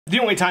The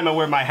only time I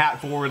wear my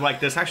hat forward like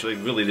this, actually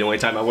really the only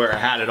time I wear a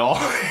hat at all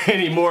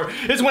anymore,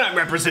 is when I'm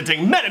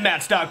representing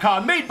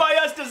MetaMats.com, made by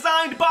us,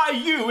 designed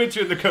by you.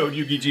 Enter the code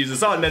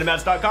YugiJesus on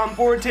MetaMats.com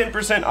for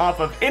 10% off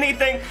of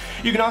anything.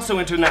 You can also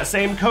enter in that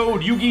same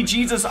code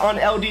YugiJesus on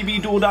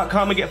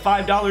LDBDuel.com and get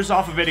 $5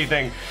 off of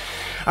anything.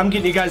 I'm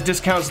getting you guys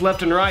discounts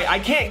left and right. I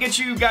can't get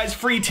you guys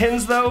free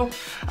tins though.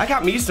 I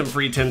got me some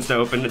free tins to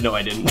open. No,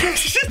 I didn't.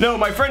 No,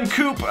 my friend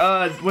Coop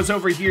was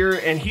over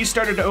here and he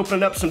started to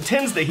open up some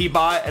tins that he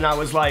bought, and I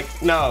was like,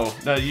 no,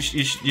 you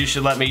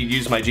should let me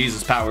use my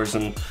Jesus powers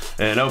and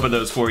open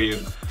those for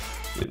you.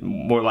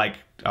 More like,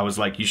 I was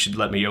like, you should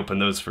let me open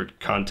those for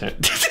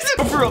content.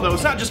 But for real though,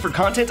 it's not just for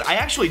content. I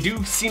actually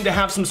do seem to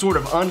have some sort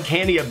of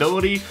uncanny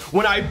ability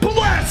when I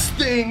bless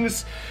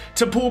things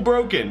to pull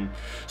broken.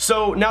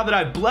 So now that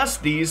I've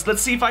blessed these,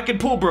 let's see if I can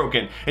pull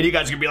broken. And you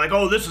guys are gonna be like,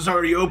 oh, this is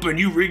already open,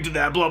 you rigged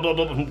that, blah, blah,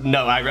 blah.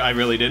 No, I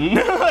really didn't.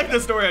 Like,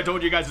 the story I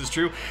told you guys is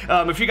true.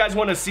 If you guys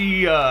wanna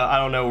see, I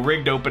don't know,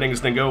 rigged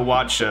openings, then go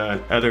watch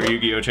other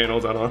Yu-Gi-Oh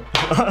channels, I don't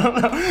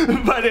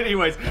know. But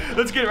anyways,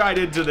 let's get right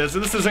into this.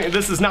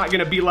 This is not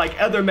gonna be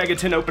like other Mega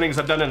 10 openings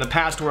I've done in the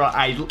past where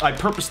I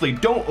purposely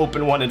don't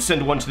open one and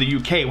send one to the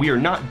UK. We are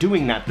not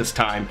doing that this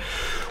time.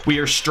 We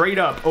are straight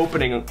up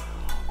opening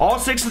all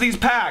 6 of these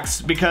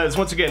packs because,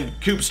 once again,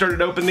 Coop started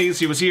to open these.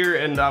 He was here,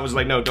 and I was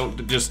like, no,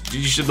 don't, just,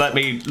 you should let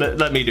me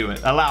do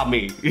it. Allow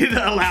me.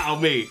 Allow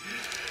me.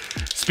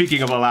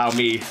 Speaking of allow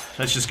me,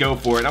 let's just go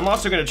for it. I'm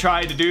also gonna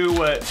try to do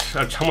what,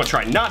 I'm gonna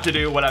try not to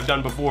do what I've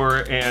done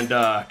before and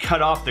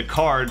cut off the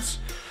cards.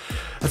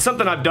 That's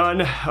something I've done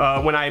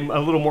when I'm a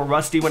little more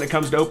rusty when it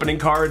comes to opening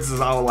cards, is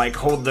I'll like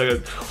hold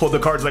the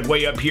cards like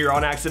way up here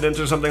on accident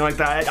or something like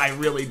that. I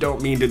really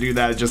don't mean to do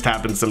that, it just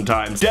happens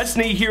sometimes.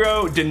 Destiny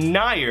Hero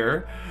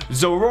Denier,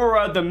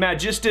 Zorora the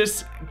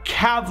Magistus,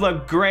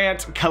 Kavla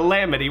Grant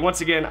Calamity. Once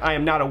again, I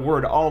am not a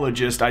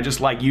wordologist, I just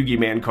like Yu-Gi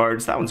Man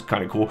cards. That one's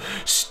kind of cool.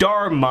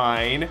 Star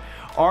Mine,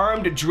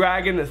 Armed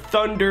Dragon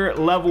Thunder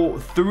level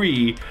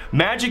 3,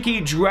 Magic-y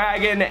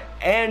Dragon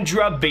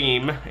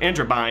Andrabime,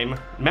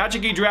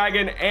 Magic-y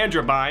Dragon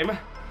Andrabime.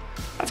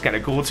 That's kind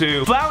of cool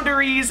too.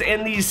 Flounderies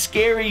and the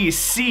Scary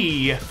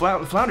Sea.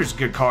 Flounder's a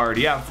good card.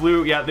 Yeah,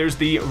 yeah, there's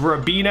the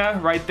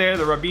Rabina right there,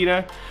 the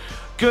Rabina.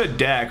 Good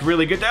deck,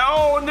 really good deck.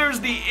 Oh, and there's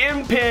the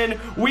Impin.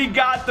 We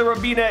got the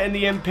Rabina and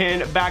the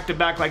Impin back to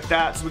back like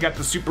that. So we got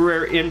the super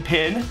rare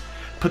Impin.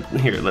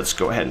 Here, let's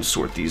go ahead and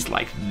sort these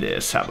like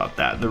this. How about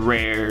that? The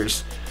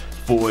rares,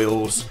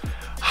 foils,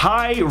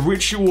 high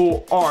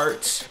ritual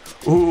art.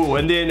 Ooh,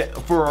 and then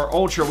for our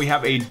ultra, we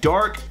have a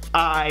Dark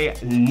Eye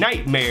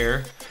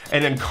Nightmare,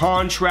 and then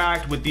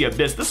Contract with the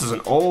Abyss. This is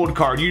an old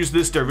card. Use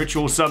this to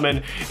ritual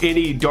summon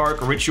any dark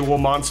ritual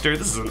monster.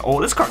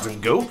 This card's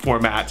in GOAT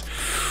format.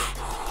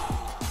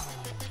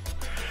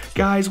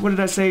 Guys, what did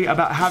I say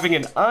about having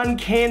an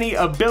uncanny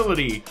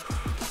ability?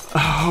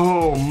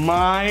 Oh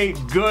my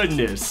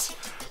goodness.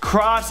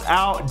 Cross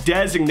out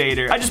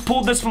Designator. I just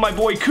pulled this from my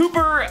boy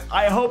Cooper.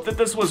 I hope that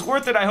this was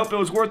worth it. I hope it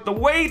was worth the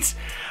wait.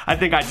 I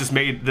think I just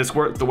made this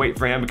worth the wait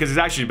for him because he's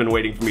actually been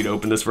waiting for me to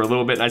open this for a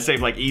little bit, and I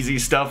saved like easy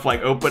stuff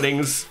like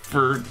openings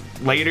for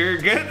later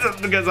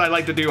because I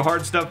like to do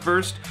hard stuff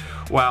first.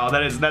 Wow,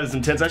 that is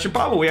intense. I should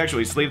probably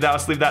actually sleeve that. I'll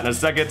sleeve that in a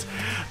second.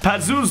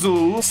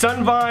 Pazuzu,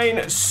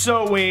 Sunvine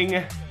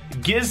Sowing,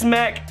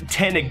 Gizmek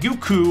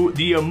Teneguku,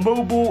 the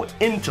Immobile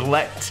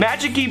Intellect,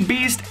 Magic-y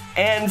Beast,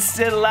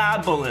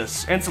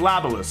 Enceladus,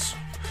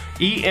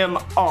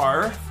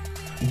 EMR,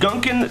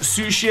 Gunkan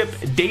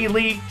Suship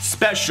Daily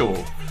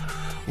Special.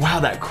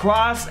 Wow, that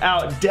cross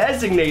out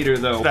Designator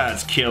though.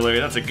 That's killer.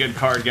 That's a good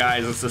card,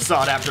 guys. It's a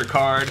sought after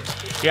card.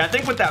 Yeah, I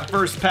think with that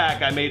first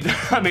pack, I made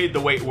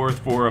the wait worth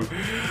for him.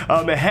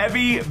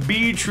 Heavy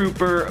Bee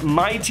Trooper,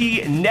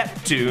 Mighty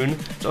Neptune.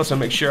 Let's also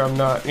make sure I'm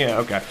not, yeah,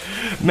 okay.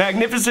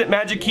 Magnificent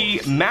Magic-y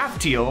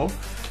Maftiel,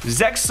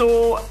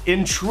 Zexal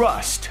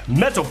Entrust,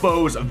 Metal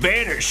Foes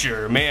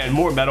Vanisher. Man,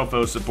 more Metal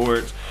Foes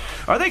support.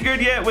 Are they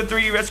good yet with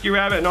 3 Rescue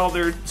Rabbit and all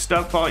their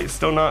stuff? Probably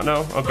still not,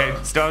 no? Okay,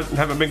 still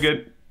haven't been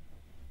good.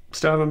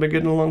 Still haven't been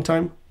good in a long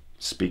time.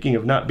 Speaking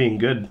of not being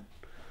good,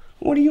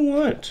 what do you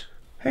want?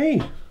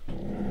 Hey,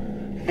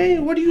 hey,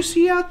 what do you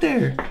see out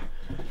there?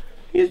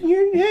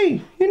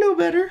 Hey, you know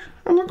better.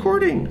 I'm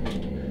recording.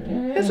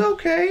 It's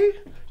okay.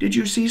 Did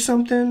you see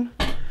something?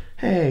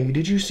 Hey,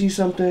 did you see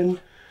something?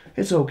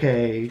 It's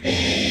okay.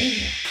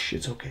 Shh,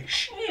 it's okay.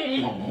 Shh.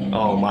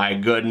 Oh my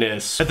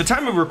goodness. At the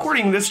time of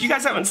recording this, you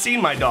guys haven't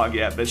seen my dog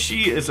yet, but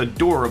she is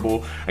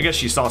adorable. I guess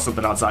she saw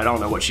something outside. I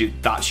don't know what she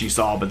thought she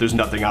saw, but there's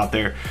nothing out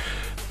there.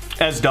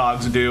 As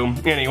dogs do.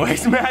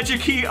 Anyways,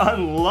 Magic-y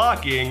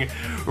Unlocking,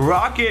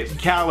 Rocket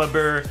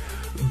Caliber,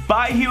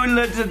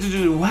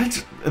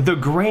 what? The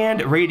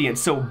Grand Radiance.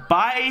 So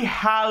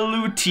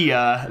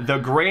Bihalutia, the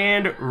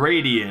Grand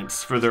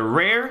Radiance. For the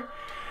rare,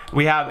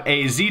 we have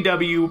a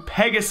ZW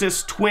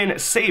Pegasus Twin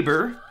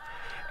Saber,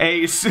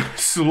 a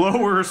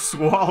Slower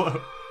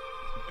Swallow.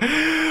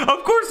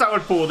 Of course I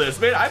would pull this,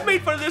 man. I've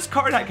made fun of this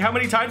card like how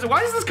many times? Why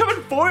does this come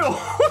in foil?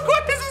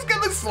 Why is this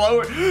gonna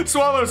slower,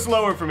 swallow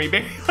slower for me,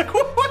 baby? Like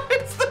what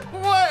is the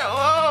what?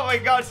 Oh my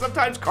gosh,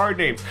 sometimes card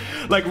names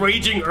like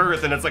Raging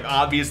Earth, and it's like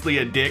obviously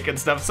a dick and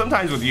stuff.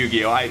 Sometimes with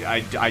Yu-Gi-Oh,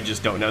 I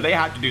just don't know. They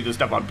have to do this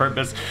stuff on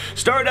purpose.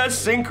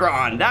 Stardust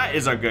Synchron, that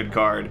is a good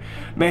card.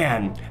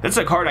 Man, that's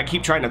a card I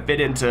keep trying to fit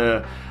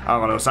into, I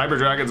don't know, Cyber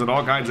Dragons and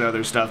all kinds of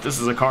other stuff. This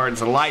is a card,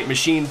 it's a light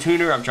machine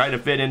tuner. I'm trying to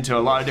fit into a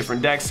lot of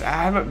different decks. I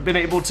haven't been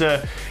able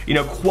to, you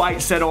know,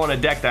 quite settle on a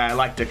deck that I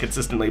like to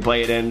consistently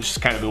play it in.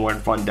 Just kind of been wearing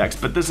fun decks.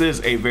 But this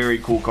is a very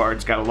cool card.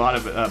 It's got a lot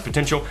of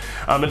potential.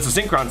 It's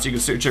a Synchron, so you can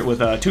search it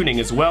with tuning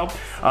as well.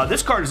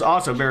 This card is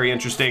also very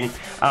interesting.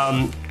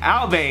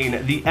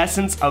 Alvain, the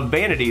Essence of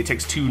Vanity. It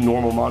takes 2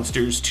 normal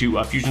monsters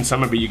to fusion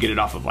summon, but you get it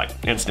off of like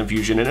instant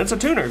fusion, and it's a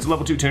tuner. It's a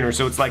level 2 tuner,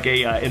 so it's like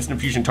a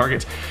instant fusion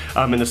target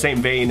in the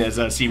same vein as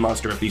Sea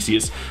Monster of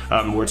Theseus,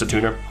 where it's a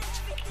tuner.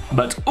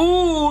 But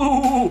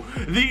ooh,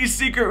 the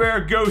secret rare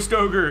Ghost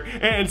Ogre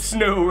and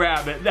Snow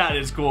Rabbit. That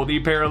is cool. The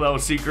parallel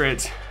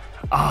secret.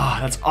 Ah,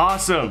 that's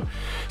awesome.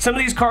 Some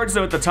of these cards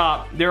though at the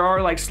top, there are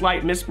like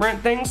slight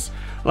misprint things.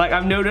 Like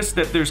I've noticed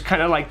that there's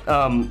kind of like,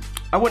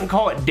 I wouldn't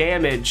call it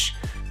damage,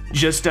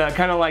 just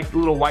kind of like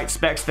little white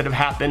specks that have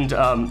happened.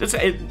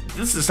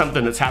 This is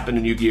something that's happened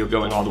in Yu-Gi-Oh!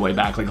 Going all the way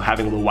back, like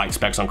having little white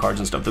specks on cards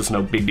and stuff. This is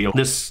no big deal.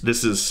 This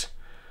is,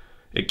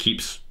 it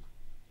keeps.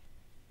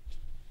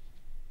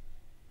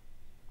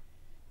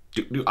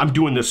 Dude, I'm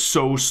doing this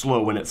so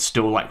slow and it's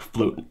still like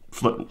floating.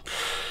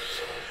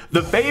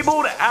 The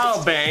Fabled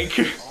Owlbank,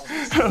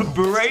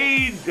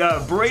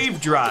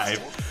 Brave Drive,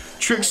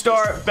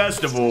 Trickstar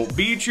Festival,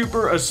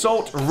 B-Trooper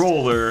Assault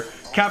Roller,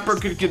 Capper,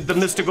 the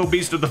Mystical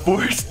Beast of the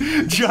Forest,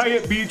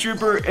 Giant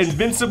B-Trooper,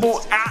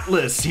 Invincible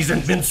Atlas. He's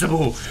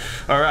invincible.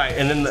 All right,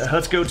 and then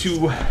let's go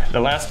to the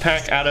last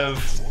pack out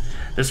of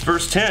this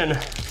first 10.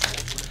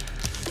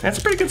 That's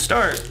a pretty good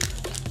start.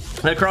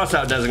 That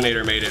crossout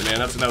designator made it, man.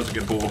 That was a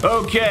good pull.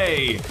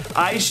 Okay,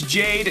 Ice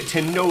Jade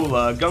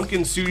Tinola,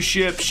 Gunkin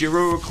Suship,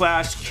 Shiroro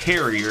Class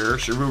Carrier,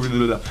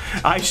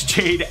 Ice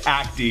Jade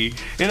Acti,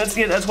 and that's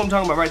what I'm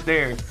talking about right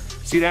there.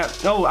 See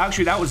that? Oh,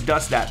 actually that was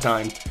dust that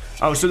time.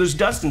 Oh, so there's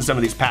dust in some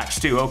of these packs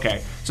too.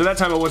 Okay, so that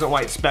time it wasn't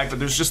white spec, but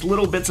there's just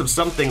little bits of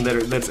something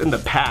that's in the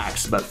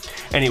packs. But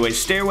anyway,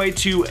 Stairway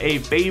to a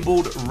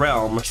Fabled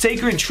Realm,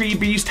 Sacred Tree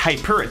Beast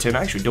Hyperiton.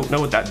 I actually don't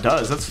know what that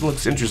does. That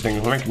looks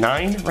interesting. Rank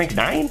 9? Rank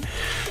 9?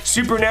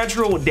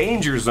 Supernatural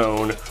Danger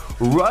Zone,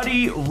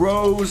 Ruddy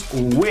Rose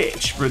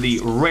Witch for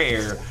the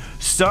rare,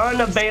 Son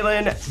of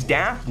Balin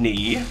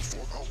Daphne,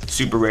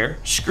 super rare,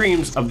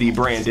 Screams of the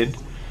Branded,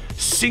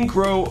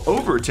 Synchro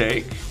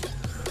Overtake,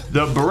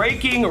 the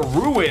Breaking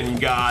Ruin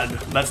God,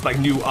 that's like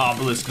new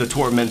Obelisk the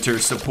Tormentor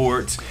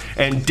support,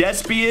 and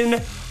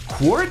Despian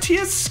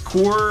Quartius?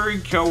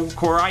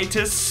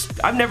 Quaritus?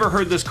 I've never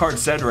heard this card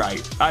said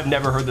right. I've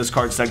never heard this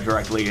card said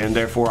correctly, and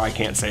therefore I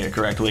can't say it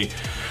correctly.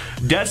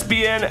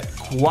 Despian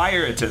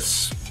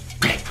Quiritus.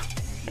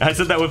 I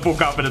said that with full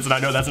confidence and I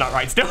know that's not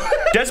right still.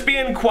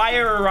 Despian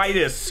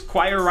Quiritus.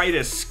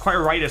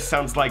 Quiritus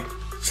sounds like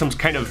some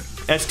kind of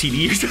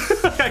STD.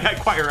 I got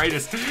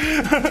Quiritis.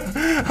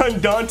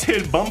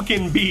 Undaunted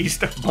Bumpkin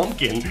Beast.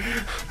 Bumpkin?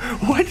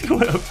 What?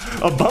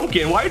 A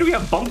bumpkin? Why do we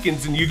have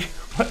bumpkins in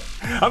Yu-Gi-Oh?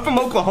 I'm from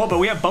Oklahoma.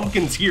 We have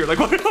bumpkins here. Like,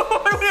 why do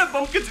we have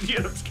bumpkins in here?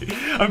 I'm just kidding.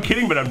 I'm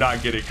kidding, but I'm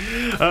not kidding.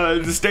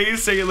 Stay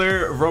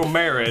Sailor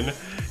Romarin.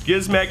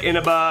 Gizmek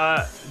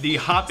Inaba. The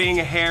Hopping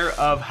Hair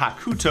of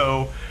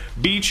Hakuto.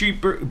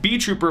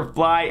 B-Trooper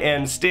Fly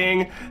and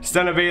Sting,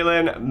 Son of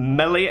Valen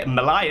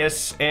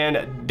Melias,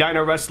 and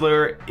Dino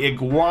Wrestler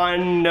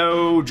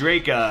Iguano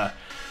Draca.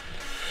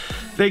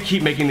 They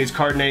keep making these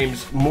card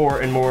names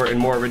more and more and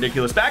more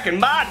ridiculous. Back in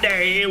my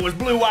day, it was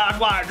Blue Eyes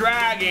White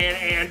Dragon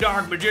and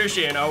Dark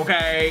Magician,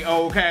 okay?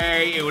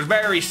 It was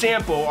very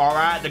simple, all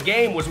right? The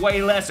game was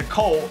way less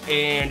occult,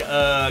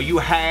 and you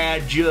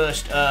had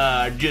just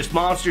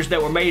monsters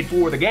that were made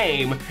for the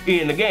game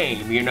in the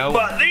game, you know?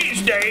 But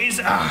these days,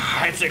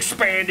 it's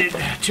expanded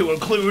to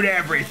include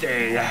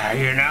everything,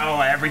 you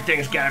know?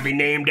 Everything's gotta be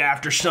named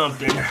after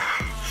something.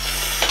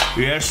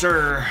 Yes,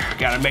 sir.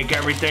 Gotta make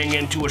everything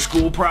into a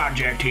school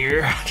project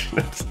here.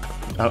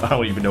 I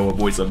don't even know what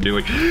voice I'm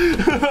doing.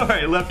 All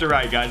right, left to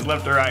right, guys,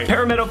 left to right.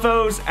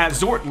 Parametalfoes,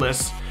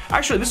 Azortless.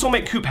 Actually, this will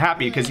make Coop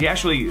happy because he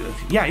actually,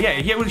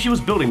 he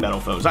was building Metal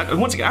Foes.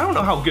 Once again, I don't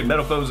know how good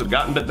Metal Foes have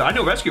gotten, but I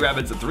know Rescue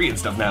Rabbit's at 3 and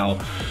stuff now.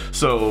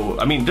 So,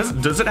 I mean,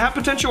 does it have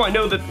potential? I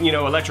know that, you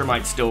know,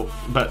 Electromite still,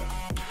 but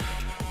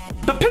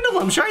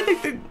Pendulums, right?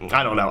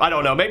 I don't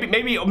know.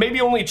 Maybe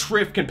only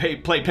Triff can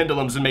play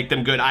Pendulums and make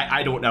them good.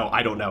 I don't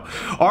know.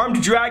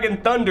 Armed Dragon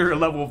Thunder,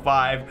 level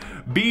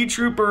 5.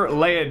 B-Trooper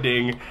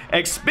Landing.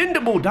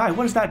 Expendable Die.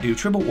 What does that do?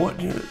 Triple what?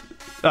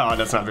 Oh,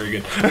 that's not very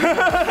good.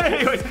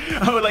 Anyways,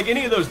 like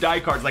any of those die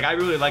cards, like I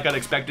really like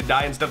Unexpected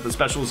Die and stuff, the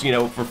specials, you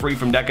know, for free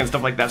from deck and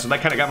stuff like that, so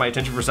that kind of got my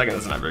attention for a second.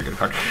 That's not a very good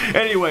card.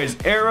 Anyways,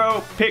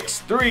 Arrow picks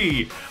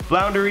 3.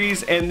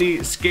 Flounderies and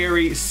the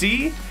Scary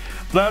Sea.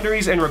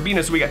 Flounderies and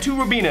Rabinas. So we got 2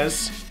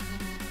 Rabinas.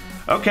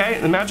 Okay,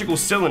 the Magical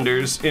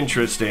Cylinders.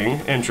 Interesting.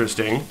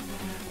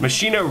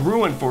 Machina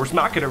Ruin Force.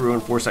 Machina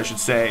Ruin Force, I should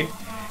say.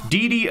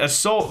 DD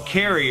Assault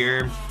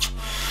Carrier.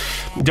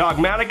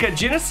 Dogmatica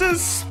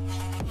Genesis.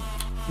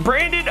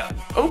 branded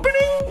opening?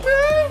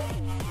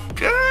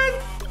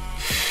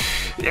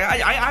 Yeah,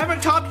 I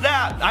haven't topped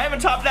that. I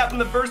haven't topped that from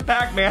the first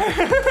pack, man.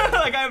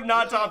 Like, I have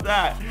not topped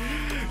that.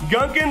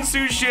 Gunkin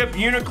Sous Ship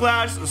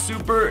Uniclass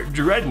Super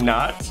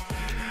Dreadnought.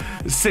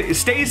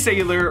 Stay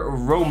Sailor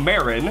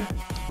Romarin,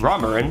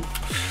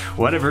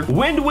 whatever.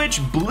 Wind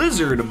Witch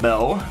Blizzard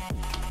Bell.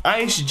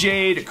 Ice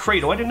Jade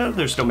Cradle. I didn't know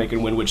they're still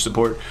making Wind Witch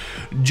support.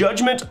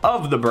 Judgment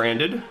of the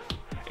Branded.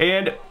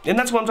 And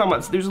that's what I'm talking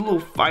about. There's a little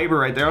fiber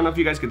right there. I don't know if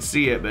you guys could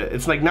see it, but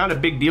it's like not a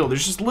big deal.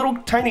 There's just little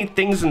tiny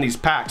things in these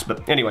packs.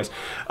 But anyways,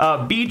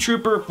 Bee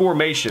Trooper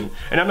Formation.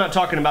 And I'm not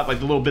talking about like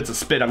the little bits of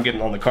spit I'm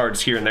getting on the cards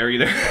here and there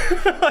either.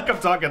 Like I'm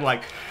talking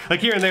like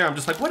here and there. I'm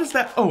just like, what is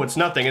that? Oh, it's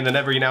nothing. And then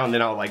every now and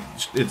then I'll like,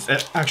 it's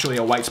actually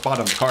a white spot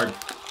on the card.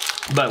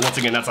 But once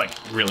again, that's like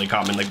really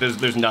common. Like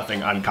there's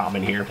nothing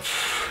uncommon here.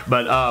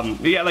 But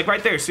yeah, like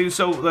right there. See,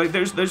 so like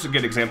there's a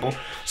good example.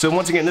 So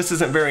once again, this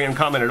isn't very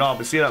uncommon at all.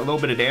 But see that little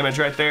bit of damage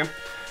right there?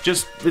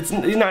 Just it's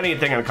not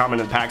anything uncommon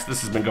in packs.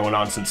 This has been going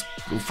on since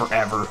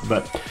forever.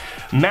 But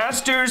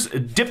Masters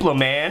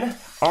Diploman,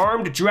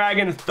 Armed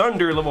Dragon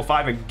Thunder level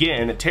 5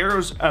 again.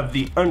 Terrors of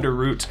the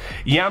Underroot,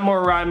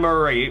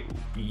 Yamorimori.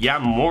 Yeah,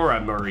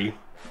 Mori.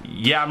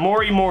 Yeah,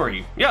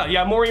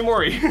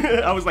 Mori.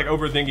 I was like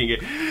overthinking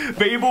it.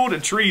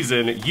 Fabled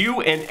Treason,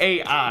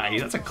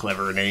 UNAI. That's a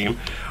clever name.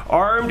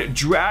 Armed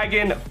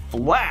Dragon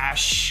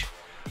Flash.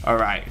 All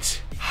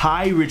right.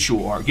 High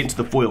Ritual Art. Get into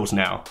the foils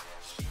now.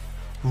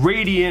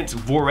 Radiant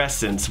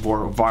Vorescence.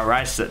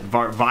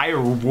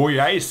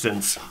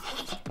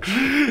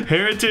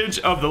 Heritage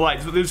of the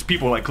Light. So there's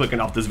people like clicking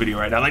off this video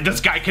right now. Like, this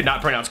guy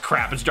cannot pronounce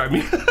crap. It's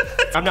driving me.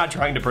 I'm not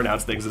trying to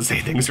pronounce things and say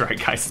things right,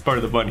 guys. It's part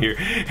of the fun here.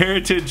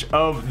 Heritage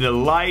of the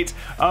Light.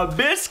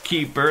 Abyss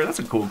Keeper. That's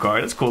a cool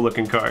card. That's a cool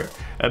looking card.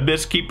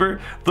 Abyss Keeper.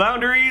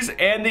 Flounderies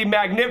and the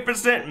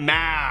Magnificent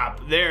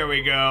Map. There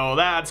we go.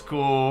 That's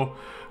cool.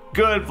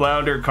 Good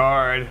Flounder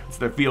card. It's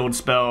their field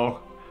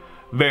spell.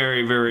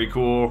 Very, very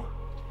cool.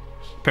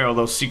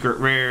 Parallel Secret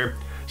Rare.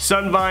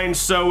 Sunvine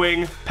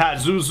Sowing.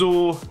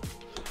 Pazuzu.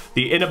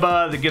 The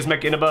Inaba, the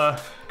Gizmek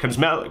Inaba,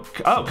 Constellar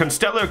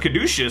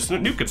Caduceus,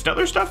 new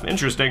Constellar stuff?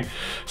 Interesting.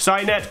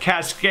 Cynet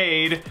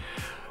Cascade,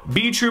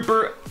 Bee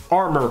Trooper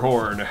Armor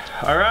Horn.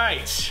 All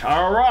right.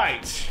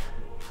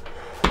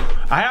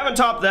 I haven't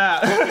topped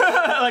that.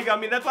 Like, I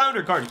mean, that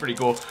Flounder card's pretty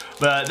cool,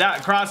 but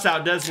that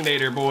Crossout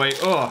Designator, boy,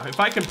 oh, if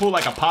I can pull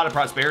like a Pot of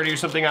Prosperity or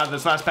something out of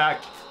this last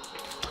pack,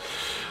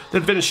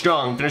 then finish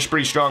strong, finish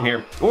pretty strong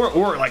here.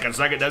 Or like a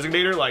second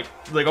Designator, like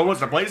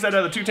almost a playset out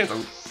of the 2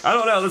 10s. I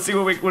don't know, let's see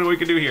what we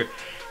can do here.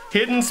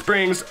 Hidden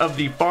Springs of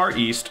the Far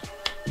East.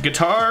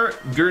 Guitar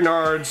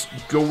Gurnard's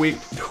Gurnigus.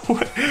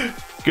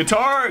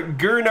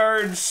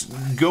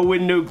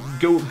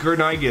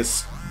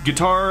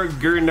 Guitar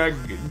Gurnag.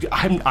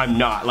 I'm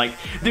not. Like,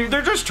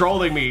 they're just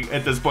trolling me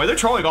at this point. They're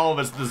trolling all of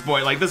us at this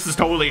point. Like, this is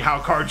totally how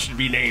cards should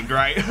be named,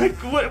 right? Like,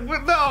 what?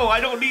 No,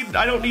 I don't need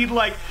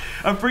like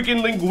a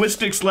freaking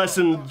linguistics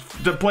lesson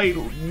to play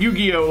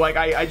Yu-Gi-Oh! Like,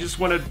 I just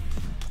want to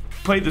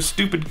play the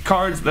stupid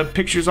cards the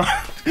pictures on.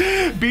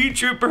 Bee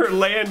Trooper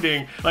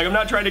Landing. Like, I'm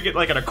not trying to get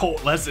like an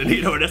occult lesson,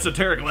 you know, an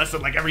esoteric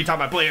lesson like every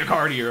time I play a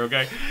card here,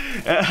 okay?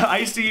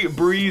 Icy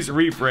Breeze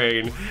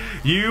Refrain.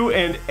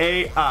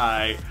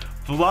 UNAI.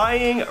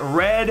 Flying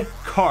Red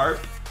Carp.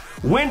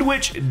 Wind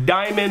Witch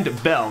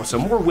Diamond Bell. So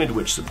more Wind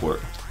Witch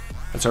support.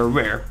 That's our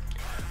rare.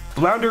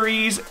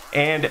 Flounderies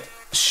and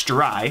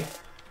Stry.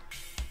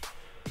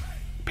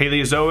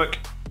 Paleozoic.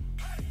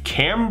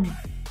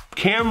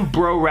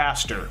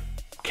 Cambroraster.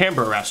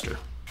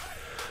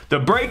 The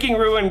Breaking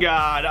Ruin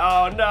God.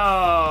 Oh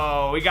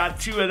no. We got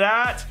 2 of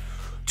that.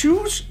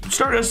 2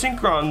 start a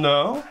synchron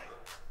though.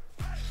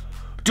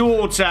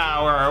 Dual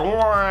Tower.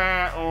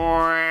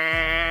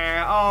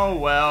 Oh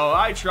well,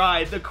 I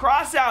tried. The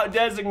Crossout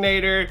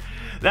Designator,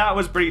 that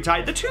was pretty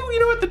tight. The 2, you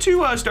know what? The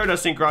 2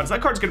 Stardust Synchrons.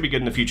 That card's gonna be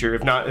good in the future,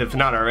 if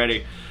not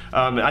already.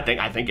 I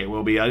think it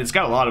will be. It's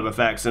got a lot of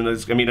effects, and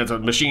it's a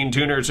machine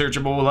tuner,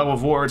 searchable, level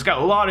 4. It's got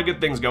a lot of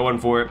good things going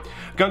for it.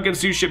 Gunkin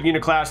Sous Ship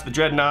Uniclass, the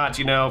Dreadnought,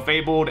 you know,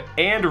 Fabled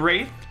and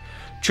Wraith.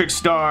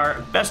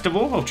 Trickstar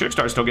Festival. Oh,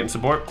 Trickstar's still getting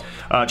support.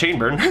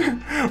 Chainburn.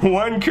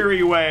 One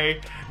Curie Way.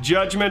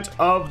 Judgment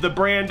of the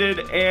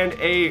Branded, and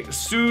a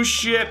Sous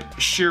Ship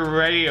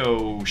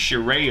Shirao.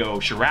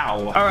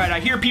 Alright,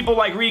 I hear people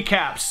like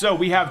recaps. So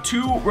we have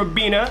 2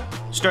 Rabina,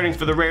 starting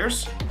for the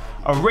rares.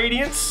 A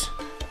Radiance.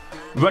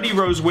 Ruddy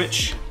Rose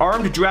Witch.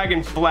 Armed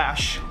Dragon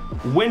Flash.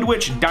 Wind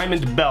Witch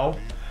Diamond Bell.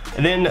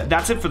 And then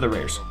that's it for the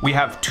rares. We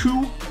have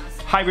 2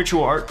 High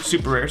Ritual Art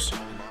super rares.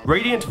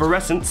 Radiant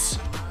Vorescence.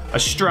 A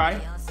Stry.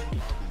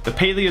 The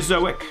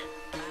Paleozoic,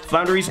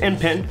 Flounderies and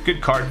Pin,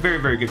 good card, very,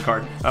 very good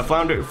card.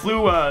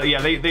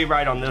 Yeah, they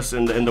ride on this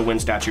and the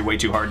wind statue way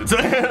too hard.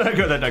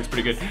 That deck's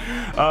pretty good.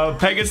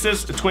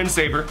 Pegasus, Twin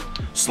Saber,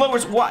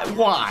 Slowers.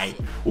 Why?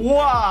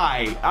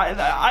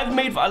 I've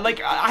made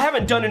like I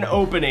haven't done an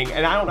opening,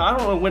 and I don't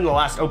know when the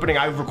last opening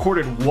I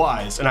recorded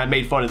was, and I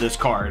made fun of this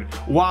card.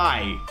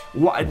 Why?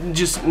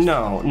 Just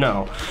no.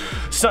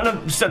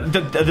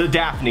 The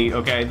Daphne,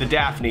 okay, the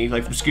Daphne,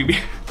 like from Scooby.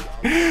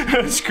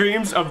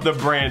 Screams of the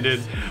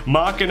Branded,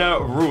 Machina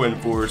Ruin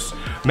Force,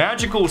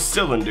 Magical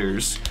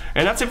Cylinders,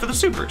 and that's it for the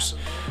supers.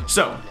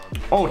 So,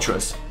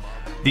 Ultras.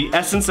 The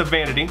Essence of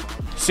Vanity,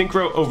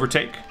 Synchro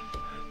Overtake,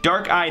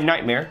 Dark Eye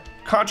Nightmare,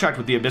 Contract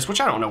with the Abyss, which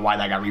I don't know why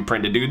that got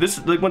reprinted, dude.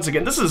 This, like, once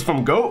again, this is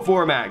from GOAT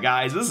format,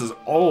 guys. This is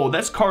old.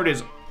 This card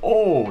is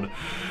old.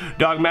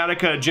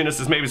 Dogmatica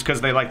Genesis, maybe it's because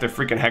they like their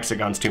freaking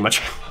hexagons too much.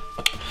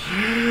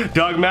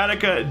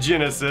 Dogmatica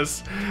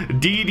Genesis,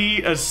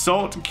 DD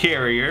Assault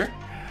Carrier,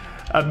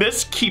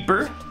 Abyss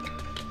Keeper,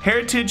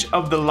 Heritage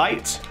of the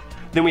Light.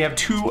 Then we have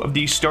 2 of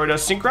the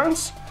Stardust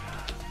Synchrons,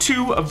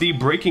 2 of the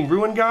Breaking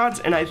Ruin Gods,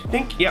 and I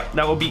think, yep,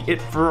 that will be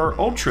it for our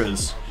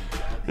Ultras.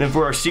 And then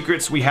for our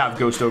secrets, we have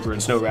Ghost Ogre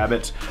and Snow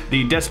Rabbit,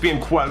 the Despian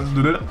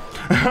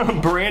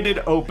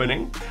Branded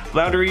Opening,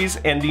 Flounderies,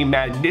 and the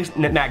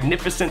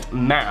Magnificent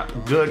Map.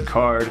 Good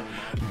card.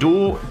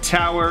 Dual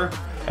Tower,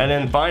 and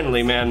then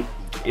finally, man,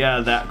 yeah,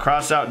 that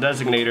Cross-Out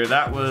Designator,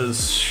 that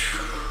was,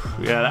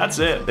 yeah, that's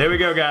it. There we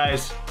go,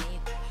 guys.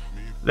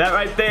 That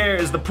right there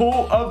is the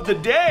pool of the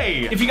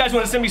day. If you guys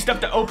want to send me stuff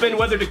to open,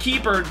 whether to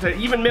keep or to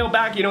even mail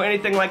back, you know,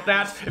 anything like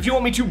that. If you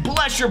want me to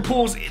bless your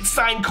pools,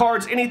 sign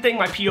cards, anything,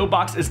 my P.O.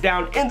 box is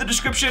down in the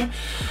description.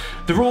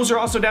 The rules are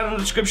also down in the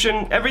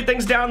description.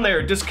 Everything's down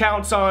there.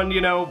 Discounts on, you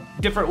know,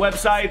 different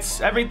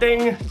websites,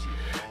 everything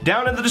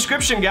down in the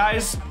description,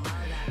 guys.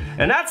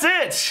 And that's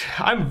it.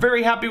 I'm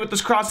very happy with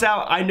this cross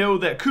out. I know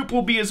that Coop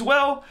will be as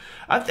well.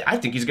 I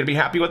think he's gonna be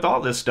happy with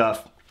all this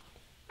stuff.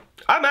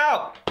 I'm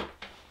out.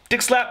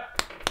 Dick slap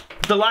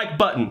the like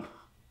button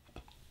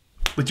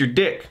with your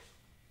dick.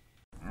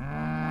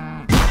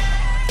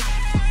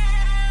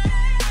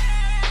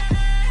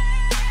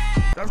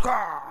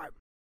 Subscribe.